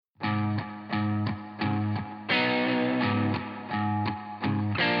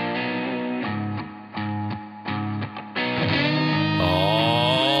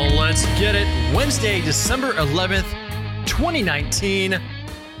did it. Wednesday, December 11th, 2019.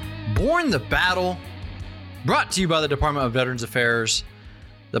 Born the Battle. Brought to you by the Department of Veterans Affairs,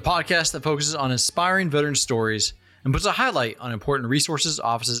 the podcast that focuses on inspiring veteran stories and puts a highlight on important resources,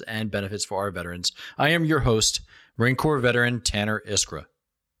 offices, and benefits for our veterans. I am your host, Marine Corps veteran Tanner Iskra.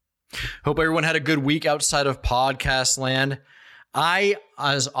 Hope everyone had a good week outside of podcast land.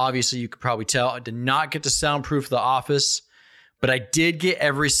 As obviously you could probably tell, I did not get to soundproof the office, but I did get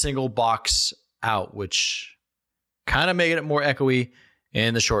every single box out, which kind of made it more echoey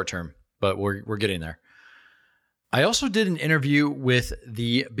in the short term, but we're getting there. I also did an interview with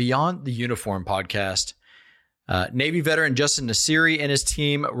the Beyond the Uniform podcast. Navy veteran Justin Nassiri and his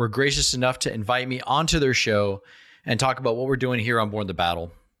team were gracious enough to invite me onto their show and talk about what we're doing here on Born the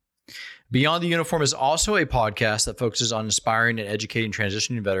Battle. Beyond the Uniform is also a podcast that focuses on inspiring and educating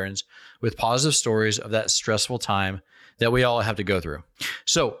transitioning veterans with positive stories of that stressful time that we all have to go through.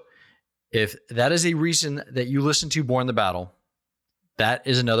 So if that is a reason that you listen to Born the Battle, that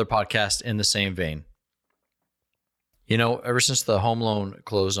is another podcast in the same vein. You know, ever since the home loan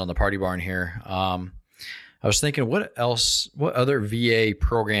closed on the party barn here, I was thinking, what other VA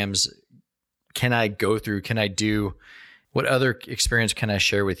programs can I go through? Can I do? What other experience can I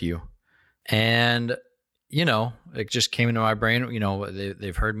share with you? And, you know, it just came into my brain, you know,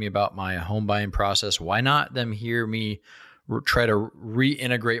 they've heard me about my home buying process. Why not them hear me try to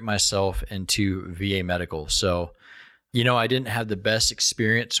reintegrate myself into VA medical? So, you know, I didn't have the best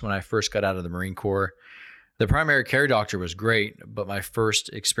experience when I first got out of the Marine Corps. The primary care doctor was great, but my first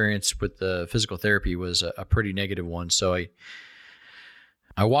experience with the physical therapy was a pretty negative one. So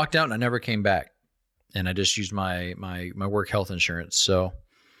I walked out and I never came back, and I just used my work health insurance. So,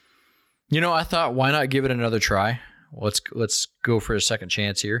 you know, I thought, why not give it another try? Let's go for a second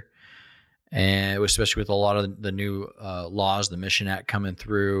chance here. And it was especially with a lot of the new laws, the Mission Act coming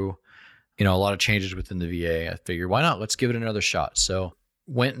through, you know, a lot of changes within the VA. I figured, why not? Let's give it another shot. So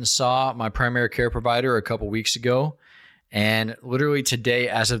went and saw my primary care provider a couple weeks ago. And literally today,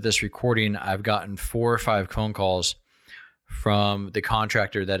 as of this recording, I've gotten 4 or 5 phone calls from the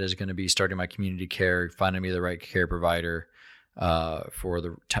contractor that is going to be starting my community care, finding me the right care provider for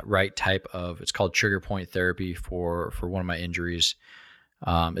the right type of, it's called trigger point therapy for one of my injuries.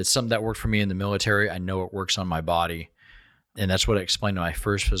 It's something that worked for me in the military. I know it works on my body. And that's what I explained to my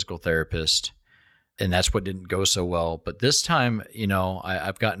first physical therapist. And that's what didn't go so well. But this time, you know,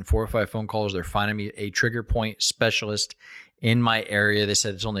 I've gotten 4 or 5 phone calls. They're finding me a trigger point specialist in my area. They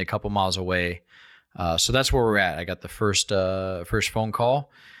said it's only a couple miles away. So that's where we're at. I got the first phone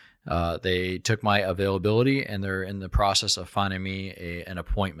call. They took my availability and they're in the process of finding me an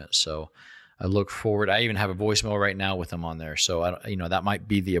appointment. So I look forward. I even have a voicemail right now with them on there. So that might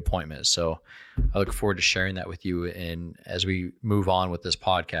be the appointment. So I look forward to sharing that with you. And as we move on with this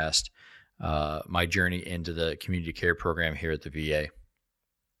podcast, my journey into the community care program here at the VA.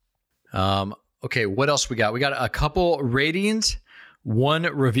 Okay, what else we got? We got a couple ratings, 1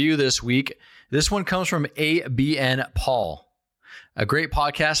 review this week. This one comes from ABN Paul. A great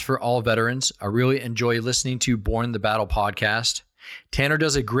podcast for all veterans. I really enjoy listening to Born the Battle podcast. Tanner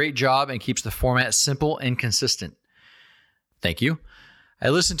does a great job and keeps the format simple and consistent. Thank you. I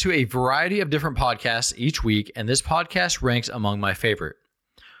listen to a variety of different podcasts each week, and this podcast ranks among my favorite.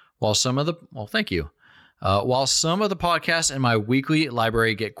 Thank you. While some of the podcasts in my weekly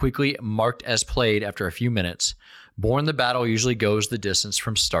library get quickly marked as played after a few minutes, Born the Battle usually goes the distance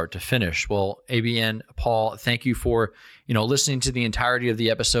from start to finish. Well, ABN, Paul, thank you for, listening to the entirety of the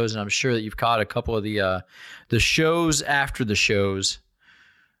episodes, and I'm sure that you've caught a couple of the shows after the shows.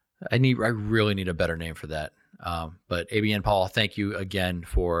 I really need a better name for that. But ABN, Paul, thank you again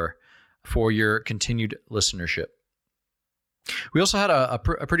for your continued listenership. We also had a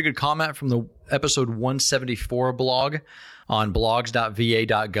pretty good comment from the episode 174 blog on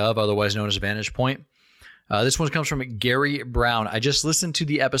blogs.va.gov, otherwise known as Vantage Point. This one comes from Gary Brown. I just listened to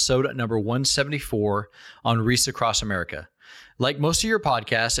the episode number 174 on Reese Across America. Like most of your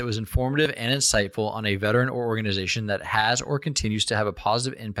podcasts, it was informative and insightful on a veteran or organization that has or continues to have a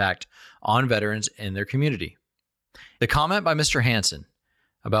positive impact on veterans in their community. The comment by Mr. Hansen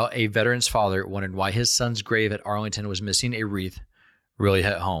about a veteran's father wondering why his son's grave at Arlington was missing a wreath really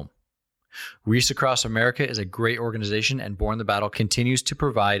hit home. Reese Across America is a great organization, and Born the Battle continues to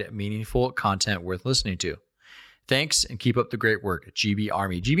provide meaningful content worth listening to. Thanks, and keep up the great work, GB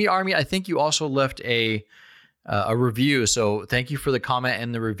Army. GB Army, I think you also left a review, so thank you for the comment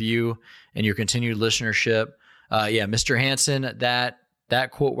and the review and your continued listenership. Mr. Hansen, that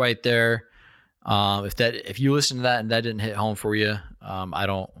quote right there, if you listen to that and that didn't hit home for you,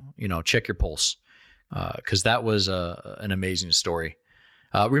 check your pulse, because that was an amazing story.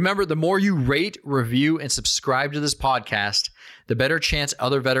 Remember, the more you rate, review, and subscribe to this podcast, the better chance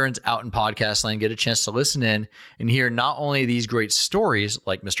other veterans out in podcast land get a chance to listen in and hear not only these great stories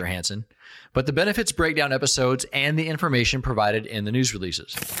like Mr. Hansen, but the benefits breakdown episodes and the information provided in the news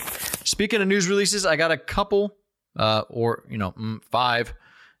releases. Speaking of news releases, I got a couple, 5.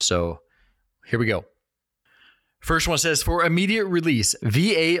 So here we go. First one says, for immediate release,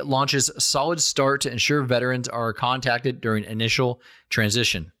 VA launches Solid Start to ensure veterans are contacted during initial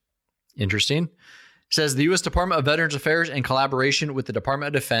transition. Interesting. It says the U.S. Department of Veterans Affairs, in collaboration with the Department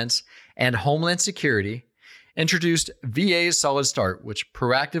of Defense and Homeland Security, introduced VA Solid Start, which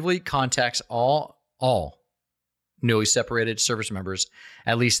proactively contacts all newly separated service members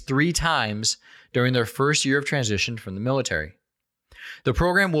at least 3 times during their first year of transition from the military. The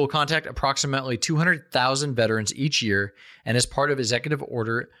program will contact approximately 200,000 veterans each year and is part of Executive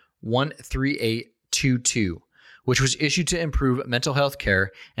Order 13822, which was issued to improve mental health care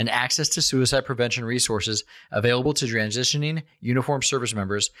and access to suicide prevention resources available to transitioning uniformed service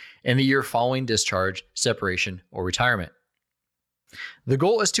members in the year following discharge, separation, or retirement. The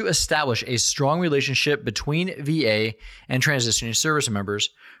goal is to establish a strong relationship between VA and transitioning service members,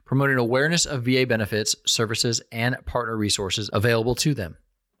 promoting awareness of VA benefits, services, and partner resources available to them.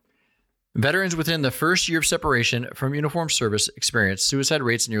 Veterans within the first year of separation from uniformed service experience suicide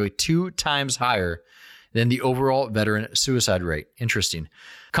rates nearly 2 times higher than the overall veteran suicide rate. Interesting.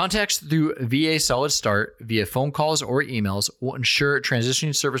 Contacts through VA Solid Start via phone calls or emails will ensure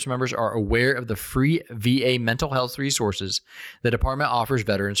transitioning service members are aware of the free VA mental health resources the department offers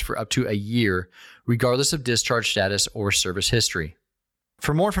veterans for up to a year, regardless of discharge status or service history.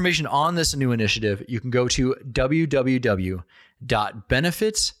 For more information on this new initiative, you can go to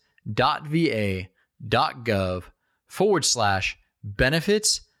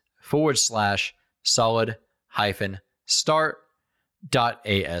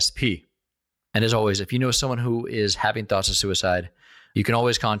And as always, if you know someone who is having thoughts of suicide, you can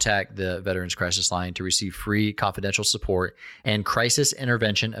always contact the Veterans Crisis Line to receive free confidential support and crisis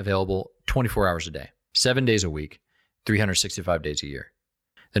intervention available 24 hours a day, 7 days a week, 365 days a year.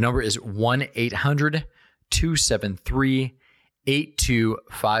 The number is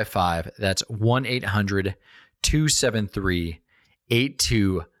 1-800-273-8255. That's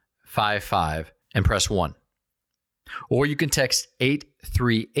 1-800-273-8255 and press 1. Or you can text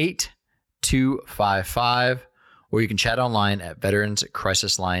 838-255, or you can chat online at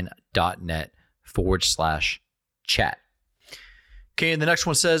veteranscrisisline.net/chat. Okay, and the next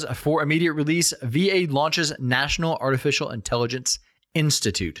one says, for immediate release, VA launches National Artificial Intelligence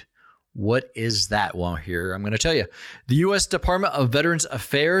Institute. What is that? Well, here I'm going to tell you. The U.S. Department of Veterans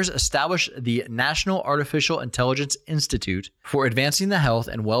Affairs established the National Artificial Intelligence Institute for advancing the health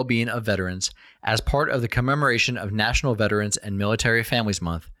and well-being of veterans as part of the commemoration of National Veterans and Military Families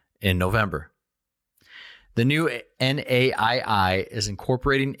Month in November. The new NAII is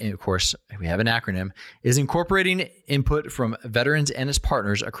incorporating, and of course, we have an acronym, is incorporating input from veterans and its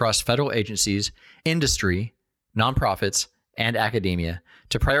partners across federal agencies, industry, nonprofits, and academia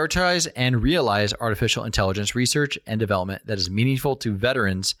to prioritize and realize artificial intelligence research and development that is meaningful to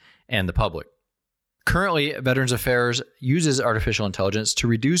veterans and the public. Currently, Veterans Affairs uses artificial intelligence to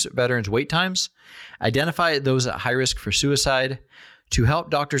reduce veterans' wait times, identify those at high risk for suicide, to help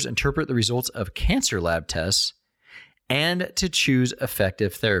doctors interpret the results of cancer lab tests, and to choose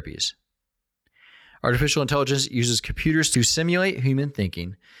effective therapies. Artificial intelligence uses computers to simulate human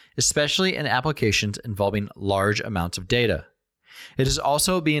thinking, especially in applications involving large amounts of data. It is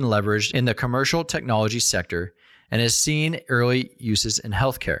also being leveraged in the commercial technology sector and has seen early uses in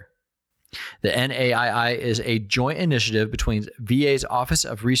healthcare. The NAII is a joint initiative between VA's Office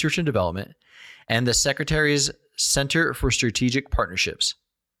of Research and Development and the Secretary's Center for Strategic Partnerships.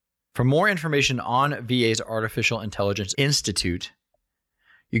 For more information on VA's Artificial Intelligence Institute,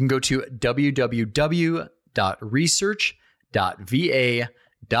 you can go to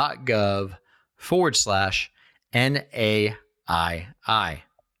www.research.va.gov/NAII.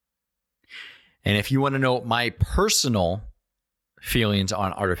 And if you want to know my personal feelings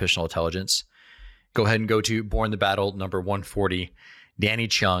on artificial intelligence, go ahead and go to Born the Battle number 140. Danny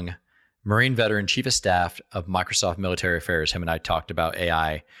Chung, Marine veteran, Chief of Staff of Microsoft Military Affairs. Him and I talked about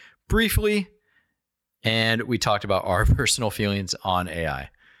AI briefly, and we talked about our personal feelings on AI.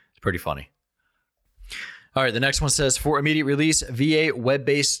 It's pretty funny. All right, the next one says, for immediate release, VA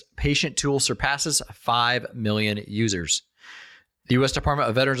web-based patient tool surpasses 5 million users. The U.S. Department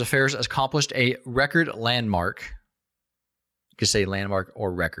of Veterans Affairs has accomplished a record landmark. You could say landmark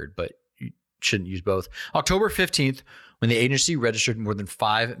or record, but you shouldn't use both. October 15th, when the agency registered more than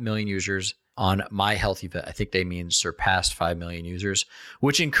 5 million users on My Healthy Vet. I think they mean surpassed 5 million users,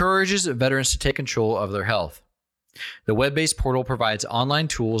 which encourages veterans to take control of their health. The web-based portal provides online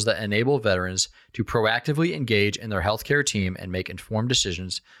tools that enable veterans to proactively engage in their healthcare team and make informed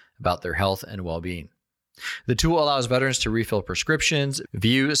decisions about their health and well-being. The tool allows veterans to refill prescriptions,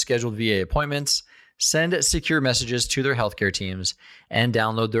 view scheduled VA appointments, send secure messages to their healthcare teams, and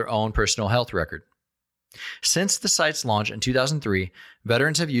download their own personal health record. Since the site's launch in 2003,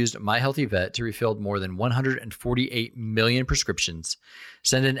 veterans have used My Healthy Vet to refill more than 148 million prescriptions,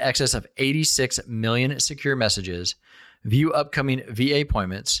 send in excess of 86 million secure messages, view upcoming VA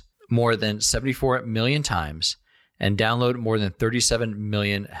appointments more than 74 million times, and download more than 37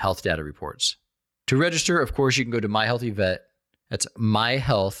 million health data reports. To register, of course, you can go to My Healthy Vet. That's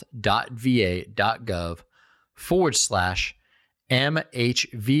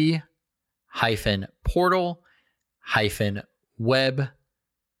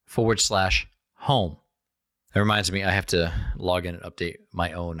That reminds me, I have to log in and update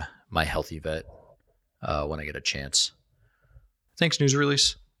my own My Healthy Vet when I get a chance. Thanks, news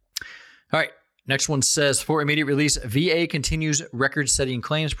release. All right, next one says, for immediate release, VA continues record-setting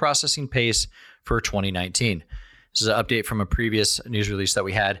claims processing pace for 2019. This is an update from a previous news release that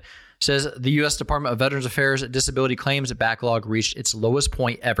we had. It says the U.S. Department of Veterans Affairs disability claims backlog reached its lowest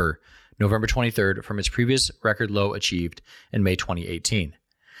point ever, November 23rd, from its previous record low achieved in May 2018.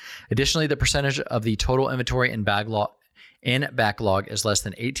 Additionally, the percentage of the total inventory in backlog is less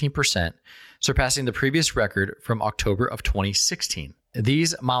than 18%, surpassing the previous record from October of 2016.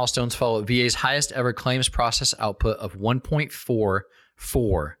 These milestones follow VA's highest ever claims process output of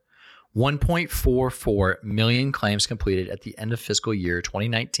 1.44 million claims completed at the end of fiscal year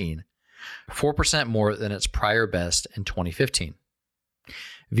 2019, 4% more than its prior best in 2015.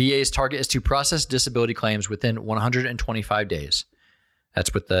 VA's target is to process disability claims within 125 days.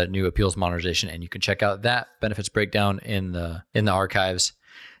 That's with the new appeals modernization, and you can check out that benefits breakdown in the archives.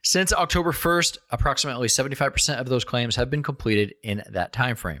 Since October 1st, approximately 75% of those claims have been completed in that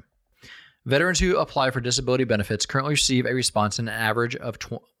time frame. Veterans who apply for disability benefits currently receive a response in an average of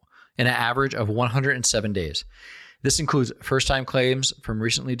 107 days. This includes first-time claims from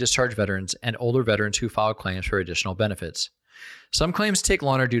recently discharged veterans and older veterans who file claims for additional benefits. Some claims take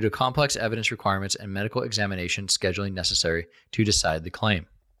longer due to complex evidence requirements and medical examination scheduling necessary to decide the claim.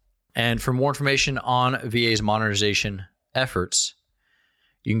 And for more information on VA's modernization efforts,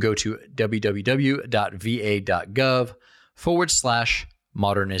 you can go to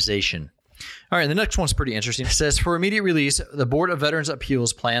www.va.gov/modernization. All right, the next one's pretty interesting. It says, for immediate release, the Board of Veterans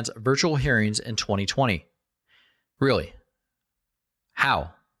Appeals plans virtual hearings in 2020. Really? How?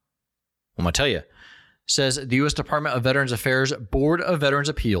 Well, I'm going to tell you. It says, the U.S. Department of Veterans Affairs Board of Veterans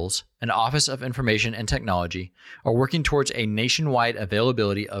Appeals and Office of Information and Technology are working towards a nationwide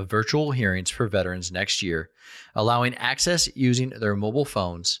availability of virtual hearings for veterans next year, allowing access using their mobile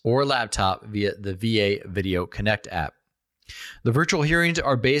phones or laptop via the VA Video Connect app. The virtual hearings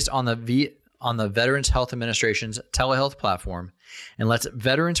are based on the Veterans Health Administration's telehealth platform and lets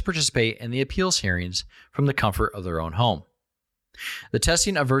veterans participate in the appeals hearings from the comfort of their own home. The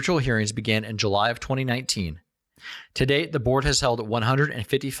testing of virtual hearings began in July of 2019. To date, the board has held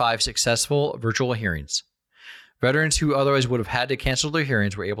 155 successful virtual hearings. Veterans who otherwise would have had to cancel their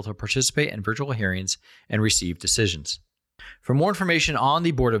hearings were able to participate in virtual hearings and receive decisions. For more information on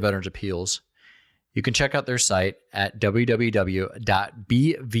the Board of Veterans Appeals, you can check out their site at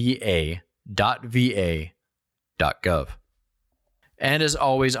www.bva.va.gov. And as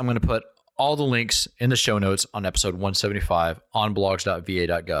always, I'm going to put all the links in the show notes on episode 175 on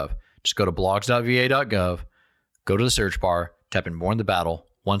blogs.va.gov. Just go to blogs.va.gov, go to the search bar, type in Born the Battle,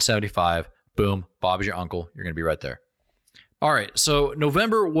 175, boom, Bob is your uncle. You're going to be right there. All right, so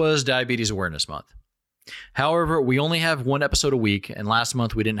November was Diabetes Awareness Month. However, we only have one episode a week, and last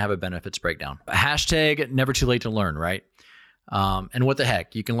month we didn't have a benefits breakdown. Hashtag never too late to learn, right? And what the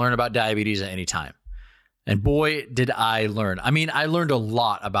heck, you can learn about diabetes at any time. And boy, did I learn. I mean, I learned a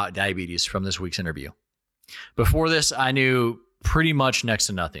lot about diabetes from this week's interview. Before this, I knew pretty much next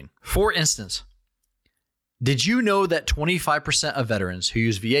to nothing. For instance, did you know that 25% of veterans who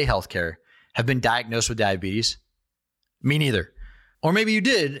use VA healthcare have been diagnosed with diabetes? Me neither. Or maybe you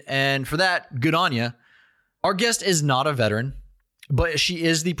did, and for that, good on you. Our guest is not a veteran, but she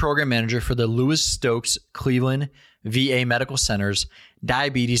is the program manager for the Louis Stokes Cleveland VA Medical Center's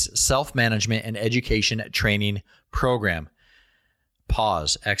Diabetes Self-Management and Education Training Program.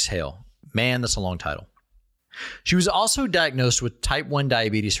 Pause, exhale. Man, that's a long title. She was also diagnosed with type 1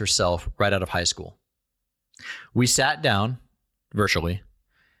 diabetes herself right out of high school. We sat down virtually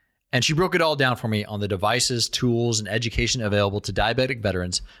And she broke it all down for me on the devices, tools, and education available to diabetic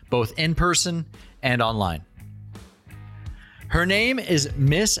veterans, both in person and online. Her name is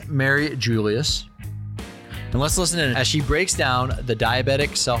Miss Mary Julius. And let's listen in as she breaks down the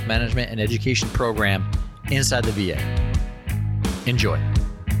Diabetic Self-Management and Education Program inside the VA. Enjoy.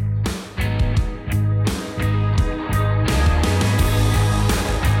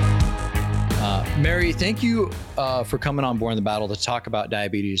 Mary, thank you for coming on Born the Battle to talk about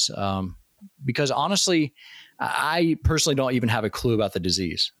diabetes. Because honestly, I personally don't even have a clue about the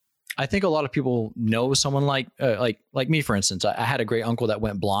disease. I think a lot of people know someone like me, for instance. I had a great uncle that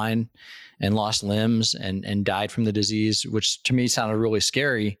went blind and lost limbs and died from the disease, which to me sounded really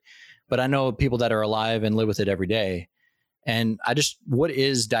scary. But I know people that are alive and live with it every day. And what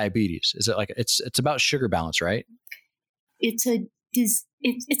is diabetes? Is it like it's about sugar balance, right? It's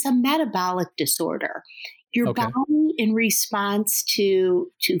a metabolic disorder. Your body, in response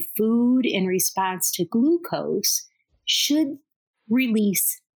to food, in response to glucose, should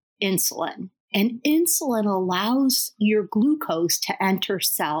release insulin. And insulin allows your glucose to enter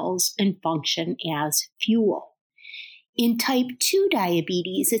cells and function as fuel. In type 2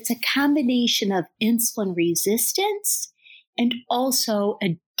 diabetes, it's a combination of insulin resistance and also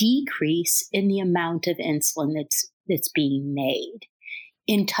a decrease in the amount of insulin that's being made.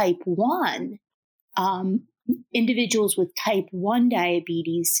 In type 1, individuals with type 1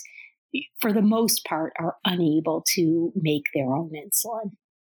 diabetes, for the most part, are unable to make their own insulin.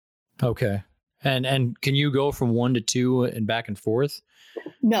 Okay. And can you go from 1 to 2 and back and forth?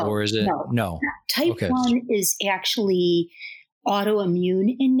 No. Or is it? No. Type 1 is actually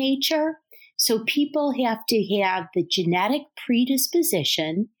autoimmune in nature. So people have to have the genetic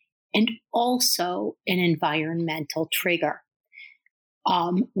predisposition and also an environmental trigger.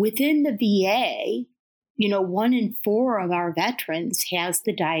 Within the VA, 1 in 4 of our veterans has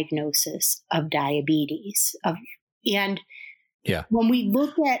the diagnosis of diabetes. When we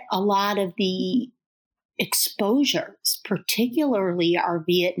look at a lot of the exposures, particularly our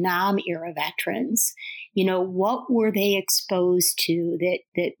Vietnam era veterans, what were they exposed to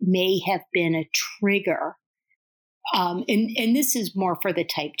that may have been a trigger? And this is more for the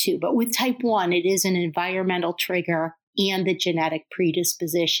type 2, but with type 1, it is an environmental trigger and the genetic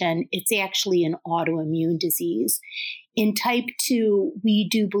predisposition. It's actually an autoimmune disease. In type 2, we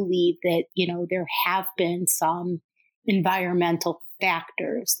do believe that, there have been some environmental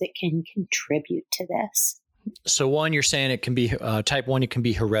factors that can contribute to this. So one, you're saying it can be type 1, it can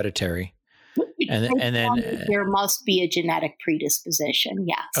be hereditary. And then there must be a genetic predisposition.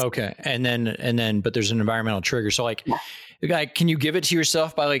 Yes. Okay. And then, but there's an environmental trigger. So can you give it to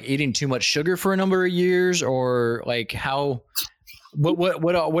yourself by eating too much sugar for a number of years, or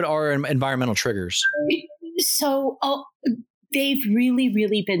what are environmental triggers? So they've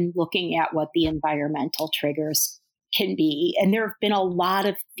really been looking at what the environmental triggers can be. And there have been a lot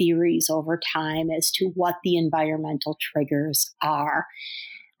of theories over time as to what the environmental triggers are.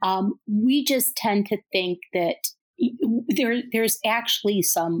 We just tend to think that there's actually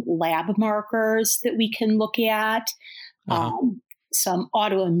some lab markers that we can look at, some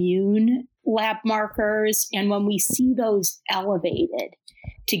autoimmune lab markers. And when we see those elevated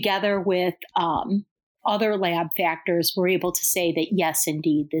together with other lab factors, we're able to say that, yes,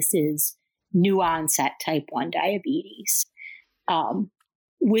 indeed, this is new onset type 1 diabetes.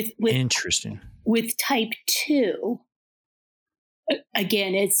 Interesting. With type 2,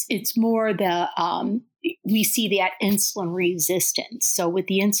 again, it's more we see that insulin resistance. So with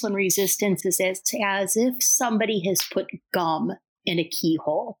the insulin resistance, it's as if somebody has put gum in a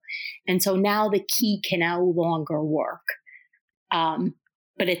keyhole. And so now the key can no longer work.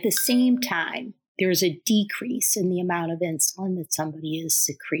 But at the same time, there's a decrease in the amount of insulin that somebody is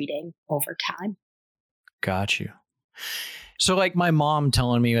secreting over time. Got you. So my mom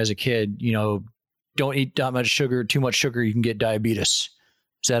telling me as a kid, don't eat that much sugar, too much sugar, you can get diabetes.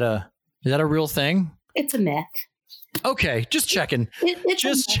 Is that a real thing? It's a myth. Okay. Just checking.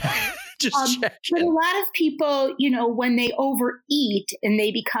 Just checking. But a lot of people, when they overeat and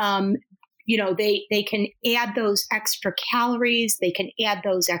they become, they can add those extra calories, they can add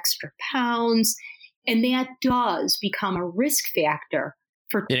those extra pounds, and that does become a risk factor.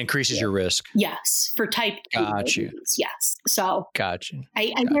 It increases your risk. Yes. For type 2 diabetes. Yes. So gotcha.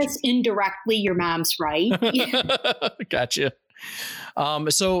 I guess indirectly your mom's right. Gotcha.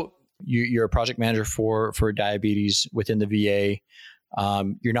 So you're a project manager for diabetes within the VA.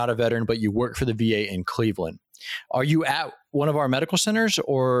 You're not a veteran, but you work for the VA in Cleveland. Are you at one of our medical centers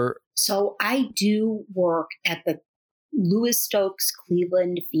or? So I do work at the Lewis Stokes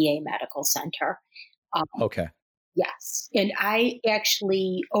Cleveland VA Medical Center. Okay. Yes. And I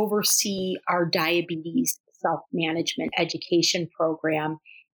actually oversee our diabetes self-management education program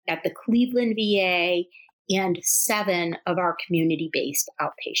at the Cleveland VA and 7 of our community-based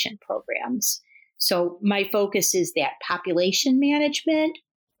outpatient programs. So my focus is that population management,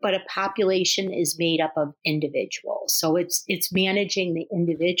 but a population is made up of individuals. So it's managing the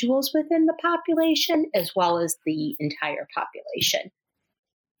individuals within the population as well as the entire population.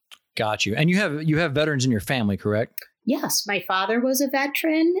 Got you. And you have veterans in your family, correct? Yes, my father was a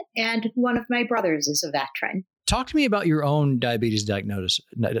veteran and one of my brothers is a veteran. Talk to me about your own diabetes diagnosis.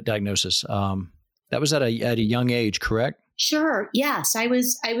 That was at a young age, correct? Sure. Yes, I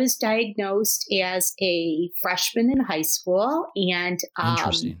was diagnosed as a freshman in high school, and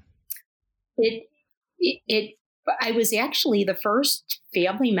Interesting. I was actually the first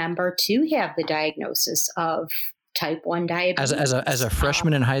family member to have the diagnosis of type 1 diabetes as a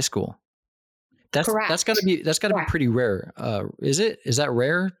freshman in high school. Correct. That's got to be pretty rare. Is that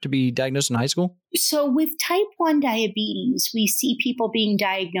rare to be diagnosed in high school? So with type 1 diabetes, we see people being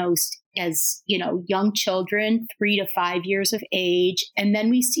diagnosed as, young children, 3 to 5 years of age. And then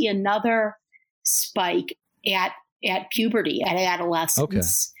we see another spike at puberty, at adolescence. Okay.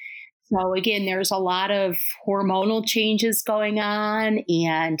 So again, there's a lot of hormonal changes going on,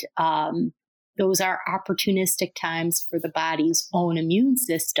 and those are opportunistic times for the body's own immune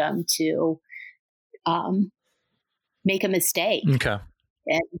system to make a mistake. Okay.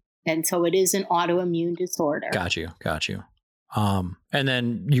 And so it is an autoimmune disorder. Got you. And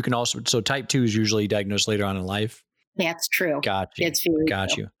then you can also, so type 2 is usually diagnosed later on in life. That's true. Got you. It's very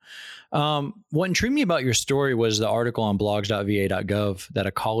Got true. you. What intrigued me about your story was the article on blogs.va.gov that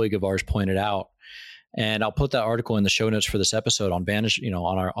a colleague of ours pointed out. And I'll put that article in the show notes for this episode on Vantage,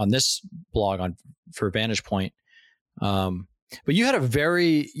 on this blog for Vantage Point. But you had a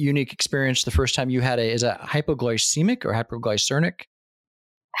very unique experience the first time you had is it hypoglycemic or hypoglycemic?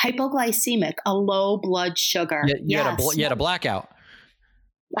 Hypoglycemic, a low blood sugar. You had a blackout.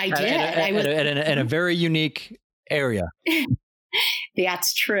 I did. In a very unique area.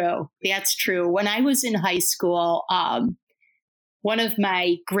 That's true. When I was in high school, one of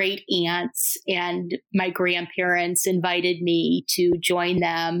my great aunts and my grandparents invited me to join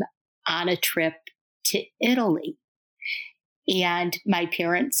them on a trip to Italy. And my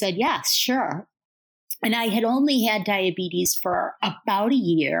parents said, yes, sure. And I had only had diabetes for about a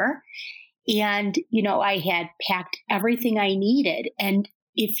year. And, I had packed everything I needed. And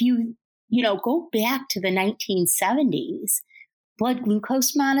if you, go back to the 1970s, blood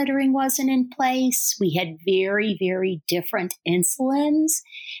glucose monitoring wasn't in place. We had very, very different insulins.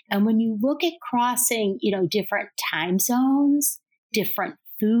 And when you look at crossing, different time zones, different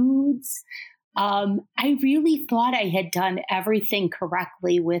foods, I really thought I had done everything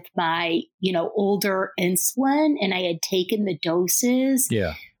correctly with my, older insulin, and I had taken the doses.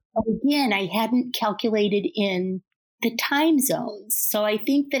 Yeah. But again, I hadn't calculated in the time zones. So I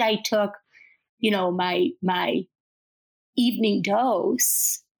think that I took, my evening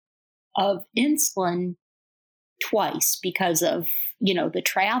dose of insulin twice because of, the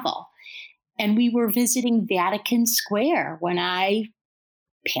travel. And we were visiting Vatican Square when I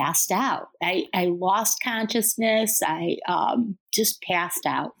passed out. I lost consciousness. I just passed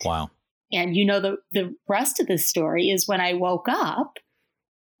out. Wow. And the rest of the story is when I woke up,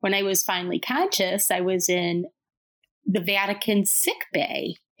 when I was finally conscious, I was in the Vatican sick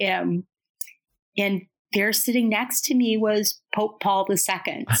bay. And there sitting next to me was Pope Paul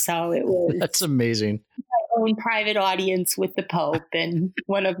II. So it was That's amazing. My own private audience with the Pope and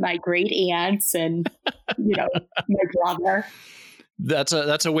one of my great aunts and, my brother. That's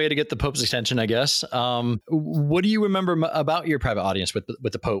a way to get the Pope's attention, I guess. What do you remember about your private audience with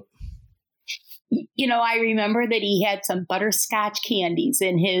the Pope? I remember that he had some butterscotch candies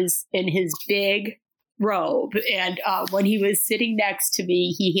in his big robe. And when he was sitting next to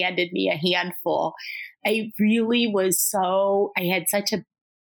me, he handed me a handful. I had such a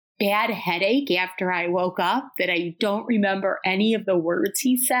bad headache after I woke up that I don't remember any of the words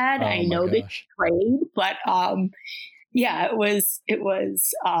he said. Oh, I know that he prayed, but yeah, it was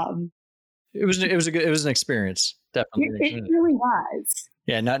an experience. Definitely. It really was.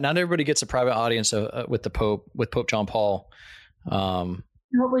 Yeah. Not everybody gets a private audience with the Pope, with Pope John Paul. It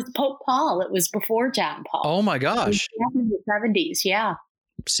was Pope Paul. It was before John Paul. Oh my gosh. In the 70s. Yeah.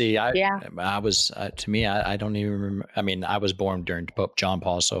 See, I was, to me, I don't even remember. I mean, I was born during Pope John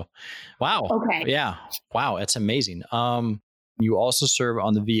Paul. So, wow. Okay. Yeah. Wow. That's amazing. You also serve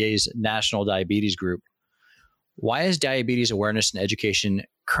on the VA's National Diabetes Group. Why is diabetes awareness and education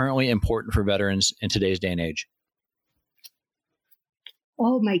currently important for veterans in today's day and age?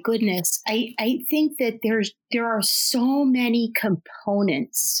 Oh my goodness. I think that there are so many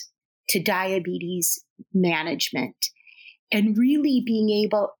components to diabetes management, and really being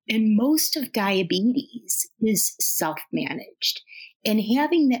able, and most of diabetes is self-managed, and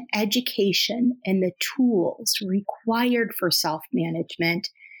having the education and the tools required for self-management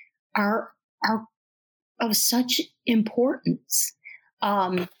are of such importance.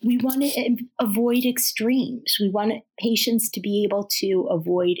 We want to avoid extremes. We want patients to be able to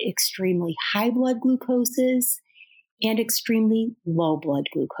avoid extremely high blood glucoses and extremely low blood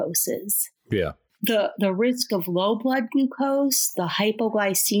glucoses. Yeah. The risk of low blood glucose, the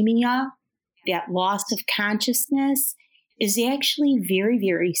hypoglycemia, that loss of consciousness is actually very,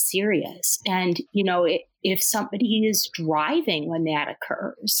 very serious. And, if somebody is driving when that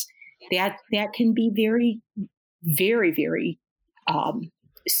occurs, that can be very, very, very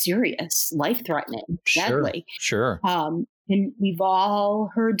serious, life-threatening, deadly. Sure. And we've all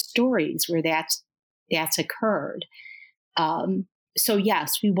heard stories where that's occurred. So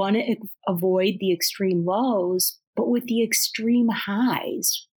yes, we want to avoid the extreme lows, but with the extreme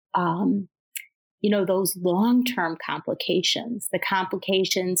highs, those long-term complications, the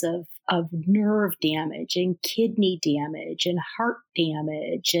complications of nerve damage and kidney damage and heart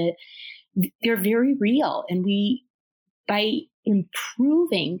damage, they're very real. And by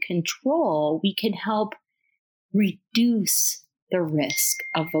improving control, we can help reduce the risk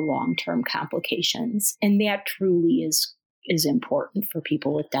of the long-term complications. And that truly is important for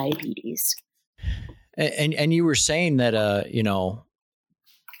people with diabetes. And you were saying that,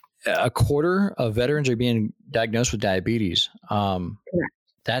 a quarter of veterans are being diagnosed with diabetes. Correct.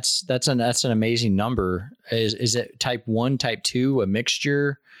 That's an amazing number. Is it type 1, type 2, a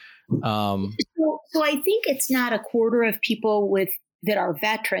mixture? So I think it's not a quarter of people that are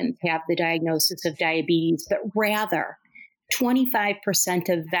veterans have the diagnosis of diabetes, but rather 25%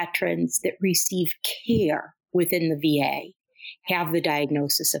 of veterans that receive care within the VA have the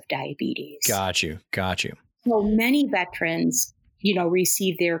diagnosis of diabetes. Got you. So many veterans,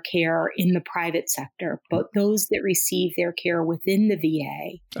 receive their care in the private sector, but those that receive their care within the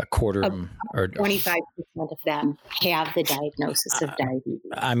VA, a quarter of them, or 25% of them have the diagnosis of diabetes.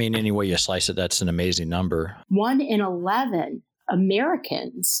 I mean, any way you slice it, that's an amazing number. 1 in 11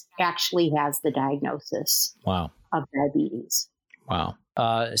 Americans actually has the diagnosis of diabetes. Wow.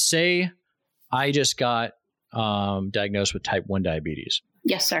 Say I just got diagnosed with type 1 diabetes.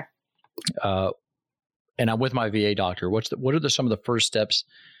 Yes, sir. And I'm with my VA doctor. What are some of the first steps?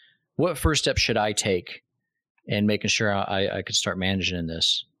 What first steps should I take in making sure I could start managing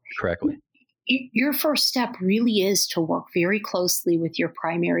this correctly? Your first step really is to work very closely with your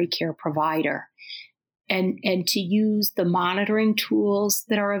primary care provider and to use the monitoring tools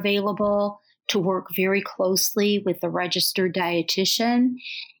that are available, to work very closely with the registered dietitian,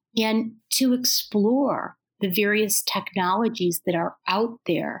 and to explore the various technologies that are out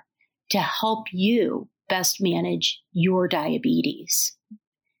there to help you best manage your diabetes.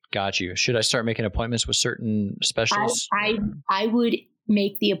 Got you. Should I start making appointments with certain specialists? I would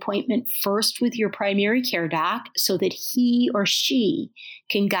make the appointment first with your primary care doc so that he or she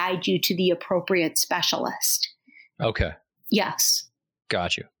can guide you to the appropriate specialist. Okay. Yes.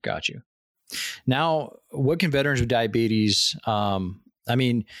 Got you. Now, what can veterans with diabetes,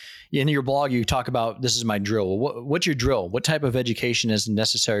 in your blog, you talk about, this is my drill. What's your drill? What type of education is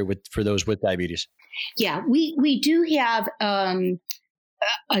necessary for those with diabetes? Yeah, we do have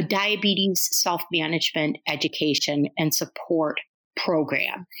a diabetes self-management education and support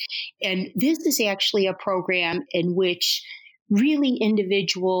program. And this is actually a program in which really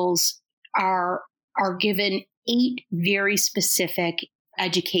individuals are given 8 very specific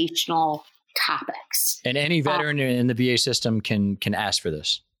educational topics. And any veteran in the VA system can ask for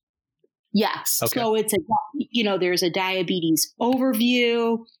this? Yes. Okay. So it's there's a diabetes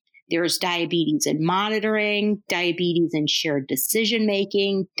overview, there's diabetes and monitoring, diabetes and shared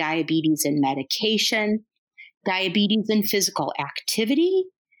decision-making, diabetes and medication, diabetes and physical activity,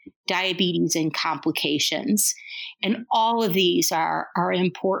 diabetes and complications. And all of these are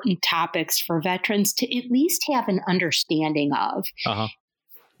important topics for veterans to at least have an understanding of.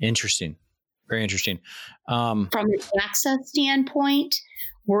 Interesting. Very interesting. From an access standpoint,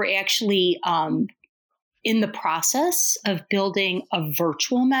 we're actually in the process of building a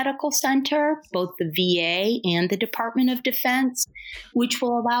virtual medical center, both the VA and the Department of Defense, which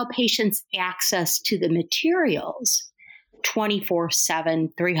will allow patients access to the materials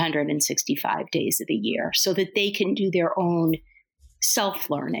 24/7, 365 days of the year, so that they can do their own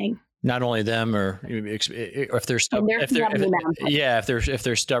self-learning. Not only them, or if they're stubborn, if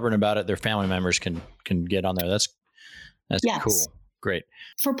they're stubborn about it, their family members can get on there. That's yes. cool. great.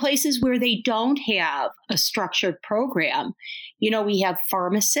 For places where they don't have a structured program, we have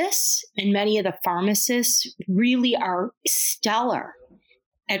pharmacists, and many of the pharmacists really are stellar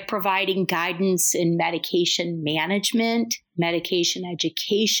at providing guidance in medication management, medication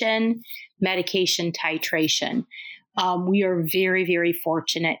education, medication titration. We are very, very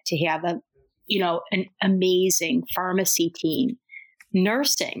fortunate to have an amazing pharmacy team.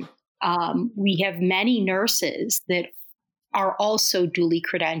 Nursing, we have many nurses that are also duly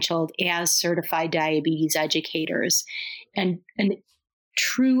credentialed as certified diabetes educators, and a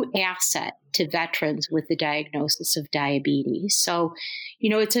true asset to veterans with the diagnosis of diabetes. So,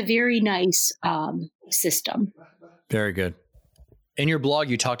 it's a very nice system. Very good. In your blog,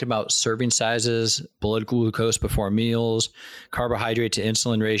 you talked about serving sizes, blood glucose before meals, carbohydrate to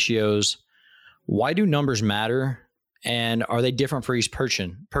insulin ratios. Why do numbers matter? And are they different for each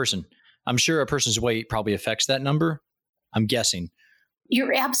person? I'm sure a person's weight probably affects that number. I'm guessing.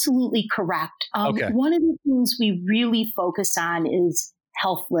 You're absolutely correct. Okay. One of the things we really focus on is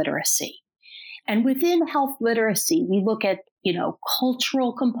health literacy. And within health literacy, we look at,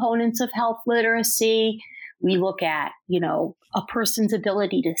 cultural components of health literacy. We look at, a person's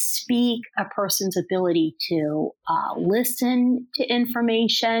ability to speak, a person's ability to listen to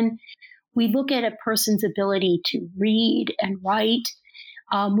information. We look at a person's ability to read and write.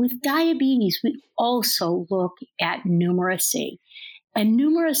 With diabetes, we also look at numeracy. And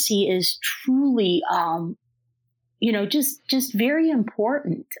numeracy is truly, just very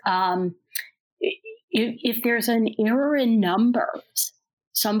important. If there's an error in numbers,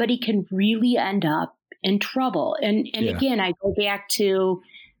 somebody can really end up in trouble. And again, I go back to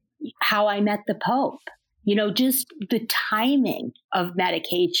how I met the Pope. Just the timing of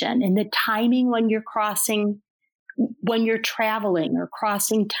medication and the timing when you're traveling or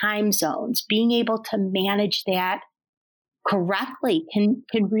crossing time zones, being able to manage that correctly can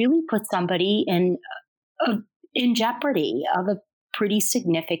really put somebody in jeopardy of a pretty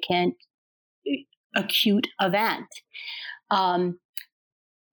significant acute event.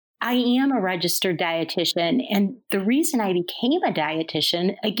 I am a registered dietitian, and the reason I became a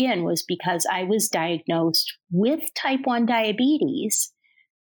dietitian, again, was because I was diagnosed with type 1 diabetes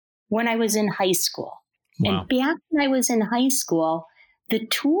when I was in high school. Wow. And back when I was in high school, the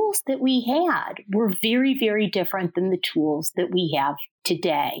tools that we had were very, very different than the tools that we have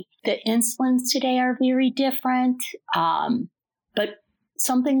today. The insulins today are very different, but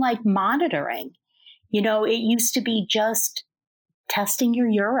something like monitoring, it used to be just testing your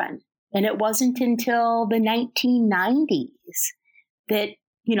urine. And it wasn't until the 1990s that,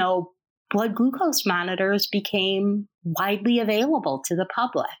 blood glucose monitors became widely available to the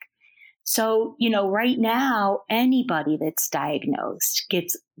public. So, right now, anybody that's diagnosed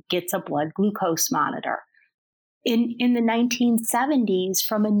gets a blood glucose monitor. In the 1970s,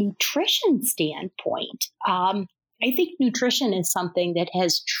 from a nutrition standpoint, I think nutrition is something that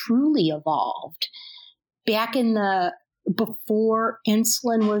has truly evolved. Back before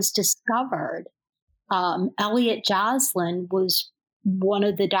insulin was discovered, Elliot Joslin was one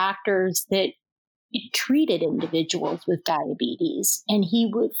of the doctors that treated individuals with diabetes, and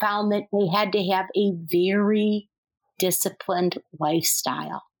he found that they had to have a very disciplined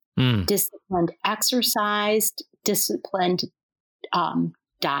lifestyle, disciplined exercise, disciplined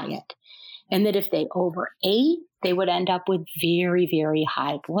diet, and that if they overate, they would end up with very, very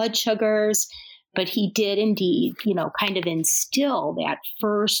high blood sugars. But he did indeed, kind of instill that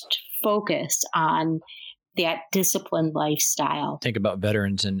first focus on that disciplined lifestyle. Think about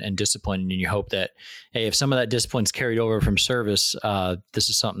veterans and discipline, and you hope that, hey, if some of that discipline's carried over from service, this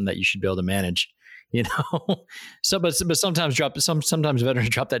is something that you should be able to manage. So, but sometimes veterans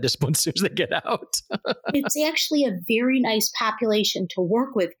drop that discipline as soon as they get out. It's actually a very nice population to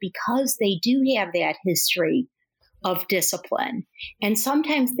work with because they do have that history of discipline. And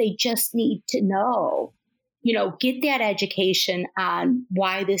sometimes they just need to know, get that education on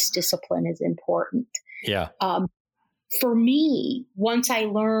why this discipline is important. Yeah. For me, once I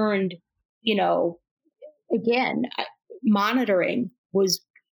learned, again, monitoring was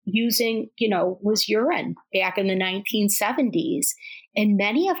urine back in the 1970s. And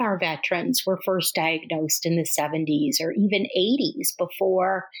many of our veterans were first diagnosed in the 70s or even 80s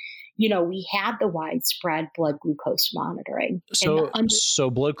before we had the widespread blood glucose monitoring. So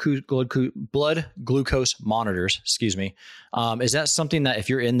blood glucose monitors, is that something that if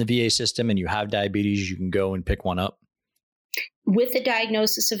you're in the VA system and you have diabetes, you can go and pick one up? With a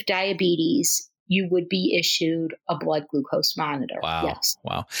diagnosis of diabetes, you would be issued a blood glucose monitor. Wow. Yes.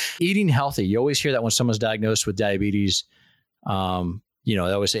 Wow. Eating healthy. You always hear that when someone's diagnosed with diabetes, they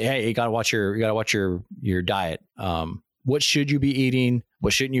always say, hey, you gotta watch your diet. what should you be eating?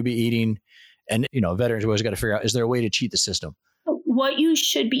 What shouldn't you be eating? And, veterans always got to figure out, is there a way to cheat the system? What you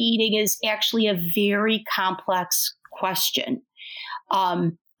should be eating is actually a very complex question.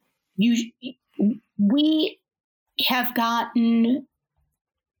 We have gotten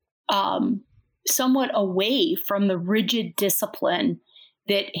somewhat away from the rigid discipline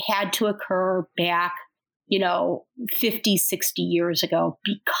that had to occur back, 50, 60 years ago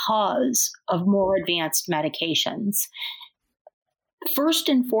because of more advanced medications. First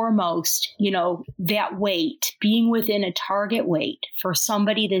and foremost, that weight, being within a target weight for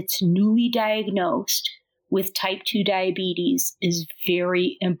somebody that's newly diagnosed with type 2 diabetes is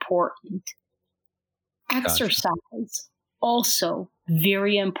very important. Gotcha. Exercise, also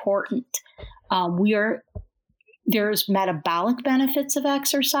very important. There's metabolic benefits of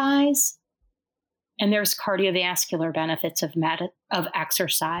exercise, and there's cardiovascular benefits of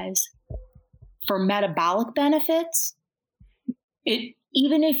exercise. For metabolic benefits,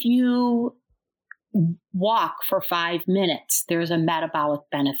 even if you walk for 5 minutes, there's a metabolic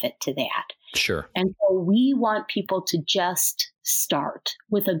benefit to that. Sure. And so we want people to just start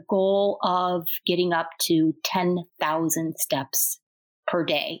with a goal of getting up to 10,000 steps per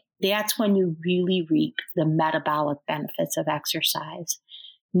day. That's when you really reap the metabolic benefits of exercise.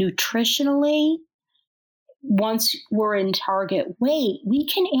 Nutritionally, once we're in target weight, we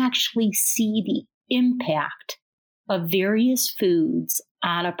can actually see the impact of various foods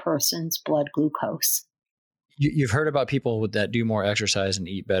on a person's blood glucose. You've heard about people that do more exercise and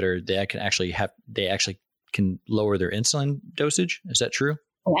eat better. They actually can lower their insulin dosage. Is that true?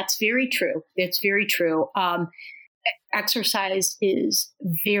 That's very true. It's very true. Exercise is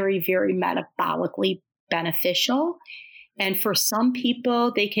very, very metabolically beneficial. And for some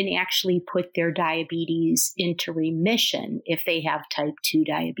people, they can actually put their diabetes into remission if they have type 2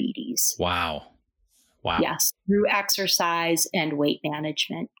 diabetes. Wow. Yes, through exercise and weight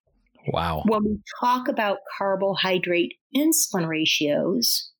management. Wow. When we talk about carbohydrate insulin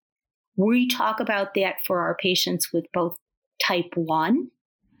ratios, we talk about that for our patients with both type 1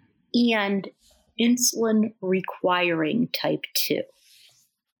 and insulin requiring type 2.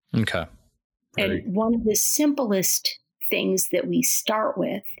 Okay. And one of the simplest things that we start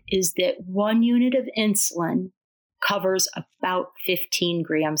with is that 1 unit of insulin covers about 15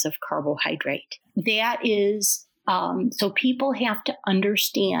 grams of carbohydrate. That is, so people have to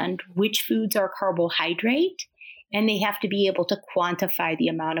understand which foods are carbohydrate, and they have to be able to quantify the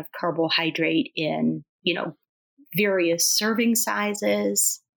amount of carbohydrate in, various serving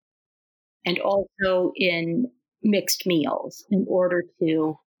sizes and also in mixed meals in order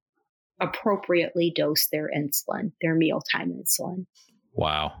to appropriately dose their insulin, their mealtime insulin.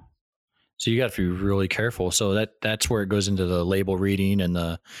 Wow. So you got to be really careful. So that's where it goes into the label reading and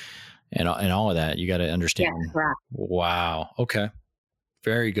all of that. You got to understand. Yeah, correct. Wow. Okay.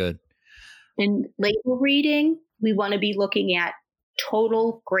 Very good. In label reading, we want to be looking at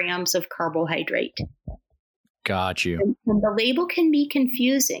total grams of carbohydrate. Got you. And the label can be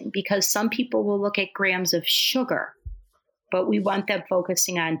confusing because some people will look at grams of sugar, but we want them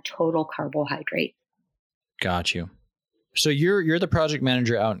focusing on total carbohydrate. Got you. So you're the project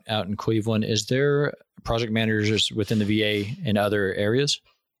manager out in Cleveland. Is there project managers within the VA in other areas?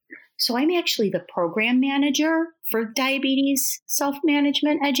 So I'm actually the program manager for diabetes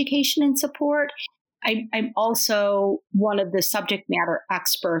self-management, education, and support. I'm also one of the subject matter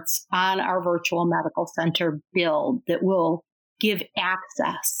experts on our virtual medical center build that will give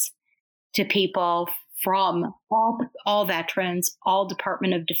access to people from all veterans, all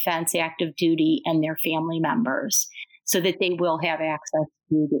Department of Defense active duty, and their family members, so that they will have access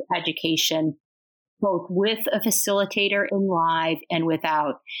to the education, both with a facilitator in live and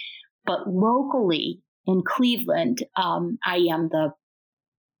without. But locally in Cleveland, I am the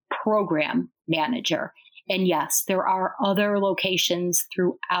program manager. And yes, there are other locations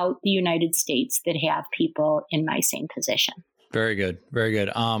throughout the United States that have people in my same position. Very good. Very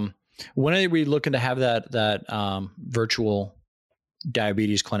good. When are we looking to have that virtual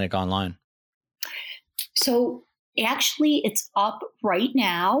diabetes clinic online? So actually it's up right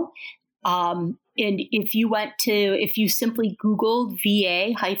now. And if you simply Googled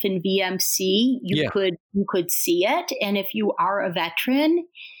VA-VMC, you could see it. And if you are a veteran,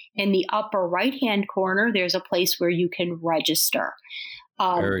 in the upper right-hand corner, there's a place where you can register.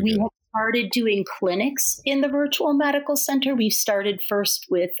 We have started doing clinics in the virtual medical center. We've started first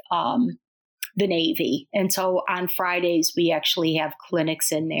with the Navy. And so on Fridays, we actually have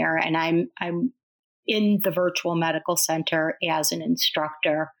clinics in there. And I'm in the virtual medical center as an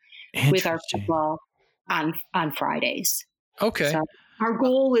instructor with our people on Fridays. Okay. So Our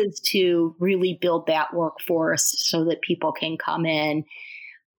goal is to really build that workforce so that people can come in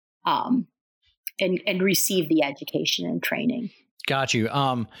and receive the education and training. Got you.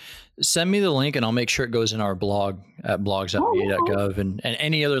 Send me the link and I'll make sure it goes in our blog at blogs.va.gov and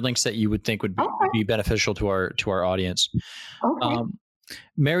any other links that you would think would be beneficial to our audience. Okay.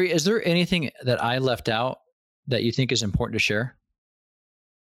 Mary, is there anything that I left out that you think is important to share?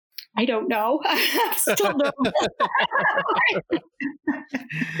 I don't know. I'm still nervous.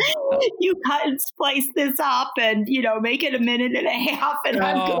 You cut and splice this up and, make it a minute and a half. And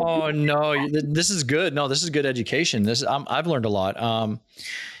I'm good. No, this is good. No, this is good education. I've learned a lot.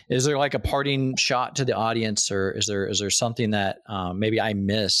 Is there like a parting shot to the audience, or is there something that maybe I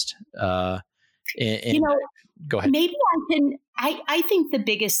missed? Go ahead. Maybe I think the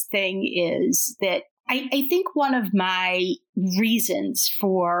biggest thing is that I think one of my reasons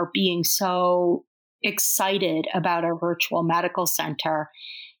for being so excited about our virtual medical center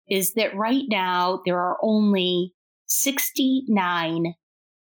is that right now there are only 69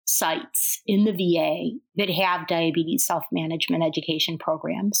 sites in the VA that have diabetes self-management education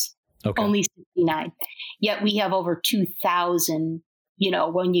programs. Okay. Only 69. Yet we have over 2,000,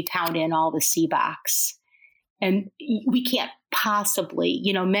 when you count in all the CBOCs. And we can't possibly,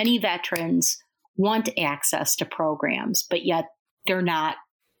 many veterans want access to programs, but yet they're not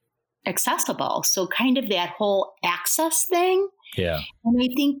accessible. So kind of that whole access thing. Yeah. And I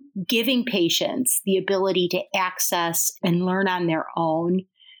think giving patients the ability to access and learn on their own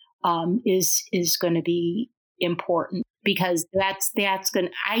is going to be important, because I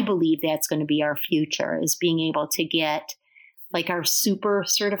believe that's going to be our future, is being able to get like our super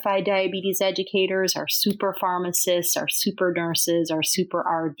certified diabetes educators, our super pharmacists, our super nurses, our super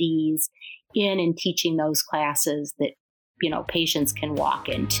RDs in and teaching those classes that, patients can walk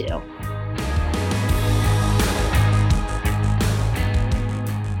into.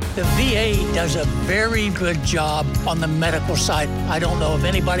 The VA does a very good job on the medical side. I don't know of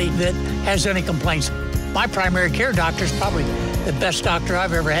anybody that has any complaints. My primary care doctor is probably the best doctor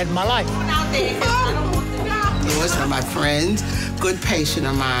I've ever had in my life. He's one of my friends, good patient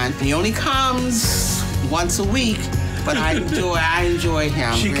of mine. He only comes once a week, but I enjoy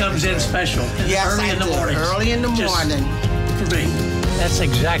him. She comes in special. Yes, early in the morning. Early in the morning. For me. That's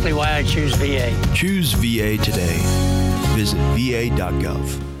exactly why I choose VA. Choose VA today. Visit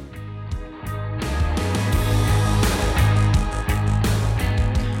va.gov.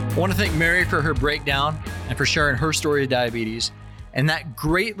 I want to thank Mary for her breakdown and for sharing her story of diabetes and that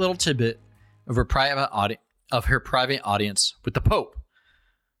great little tidbit of her private audience with the Pope.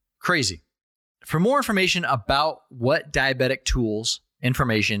 Crazy. For more information about what diabetic tools,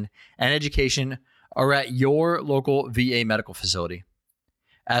 information, and education are at your local VA medical facility,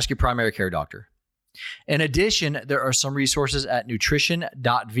 ask your primary care doctor. In addition, there are some resources at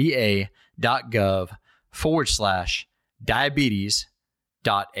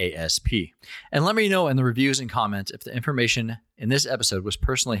nutrition.va.gov/diabetes.asp. And let me know in the reviews and comments if the information in this episode was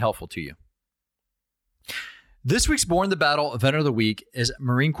personally helpful to you. This week's Born the Battle Veteran of the Week is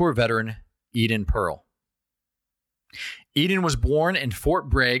Marine Corps veteran Eden Pearl. Eden was born in Fort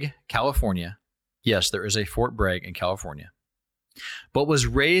Bragg, California. Yes, there is a Fort Bragg in California, but was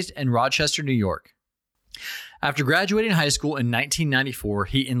raised in Rochester, New York. After graduating high school in 1994,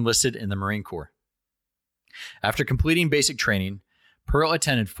 he enlisted in the Marine Corps. After completing basic training, Pearl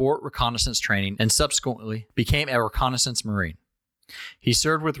attended Fort Reconnaissance Training and subsequently became a reconnaissance Marine. He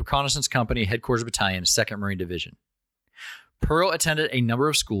served with Reconnaissance Company Headquarters Battalion, 2nd Marine Division. Pearl attended a number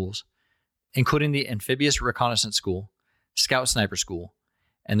of schools, including the Amphibious Reconnaissance School, Scout Sniper School,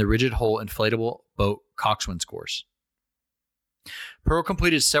 and the Rigid Hull Inflatable Boat Coxswain's Course. Pearl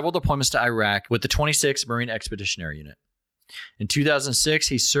completed several deployments to Iraq with the 26th Marine Expeditionary Unit. In 2006,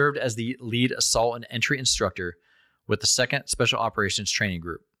 he served as the lead assault and entry instructor with the 2nd Special Operations Training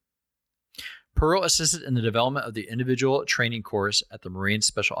Group. Pearl assisted in the development of the individual training course at the Marine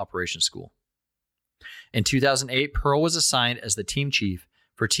Special Operations School. In 2008, Pearl was assigned as the team chief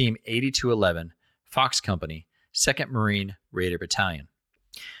for Team 8211, Fox Company, 2nd Marine Raider Battalion.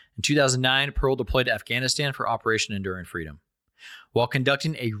 In 2009, Pearl deployed to Afghanistan for Operation Enduring Freedom. While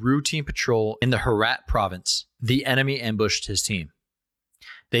conducting a routine patrol in the Herat province, the enemy ambushed his team.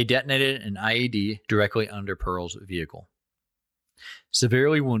 They detonated an IED directly under Pearl's vehicle.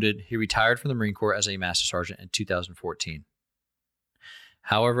 Severely wounded, he retired from the Marine Corps as a Master Sergeant in 2014.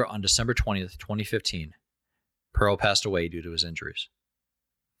 However, on December 20th, 2015, Pearl passed away due to his injuries.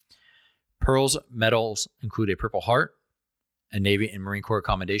 Pearl's medals include a Purple Heart, a Navy and Marine Corps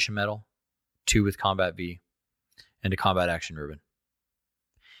Commendation Medal, 2 with Combat V, and a Combat Action Ribbon.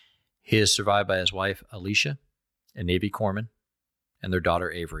 He is survived by his wife, Alicia, a Navy corpsman, and their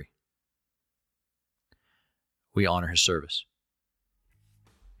daughter Avery. We honor his service.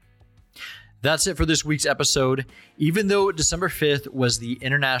 That's it for this week's episode. Even though December 5th was the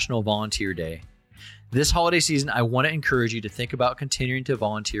International Volunteer Day, this holiday season, I want to encourage you to think about continuing to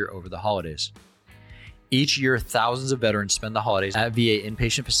volunteer over the holidays. Each year, thousands of veterans spend the holidays at VA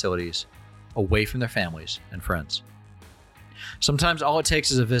inpatient facilities, away from their families and friends. Sometimes all it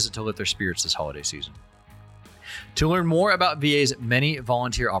takes is a visit to lift their spirits this holiday season. To learn more about VA's many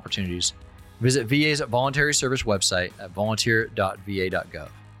volunteer opportunities, visit VA's voluntary service website at volunteer.va.gov.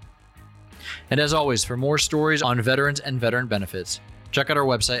 And as always, for more stories on veterans and veteran benefits, check out our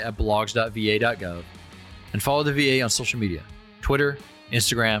website at blogs.va.gov and follow the VA on social media: Twitter,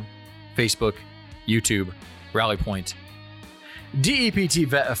 Instagram, Facebook, YouTube, Rally Point, DEPT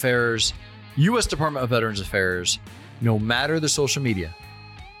Vet Affairs, U.S. Department of Veterans Affairs. No matter the social media,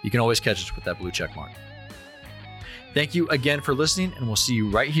 you can always catch us with that blue check mark. Thank you again for listening, and we'll see you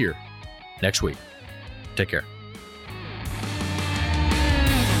right here next week. Take care.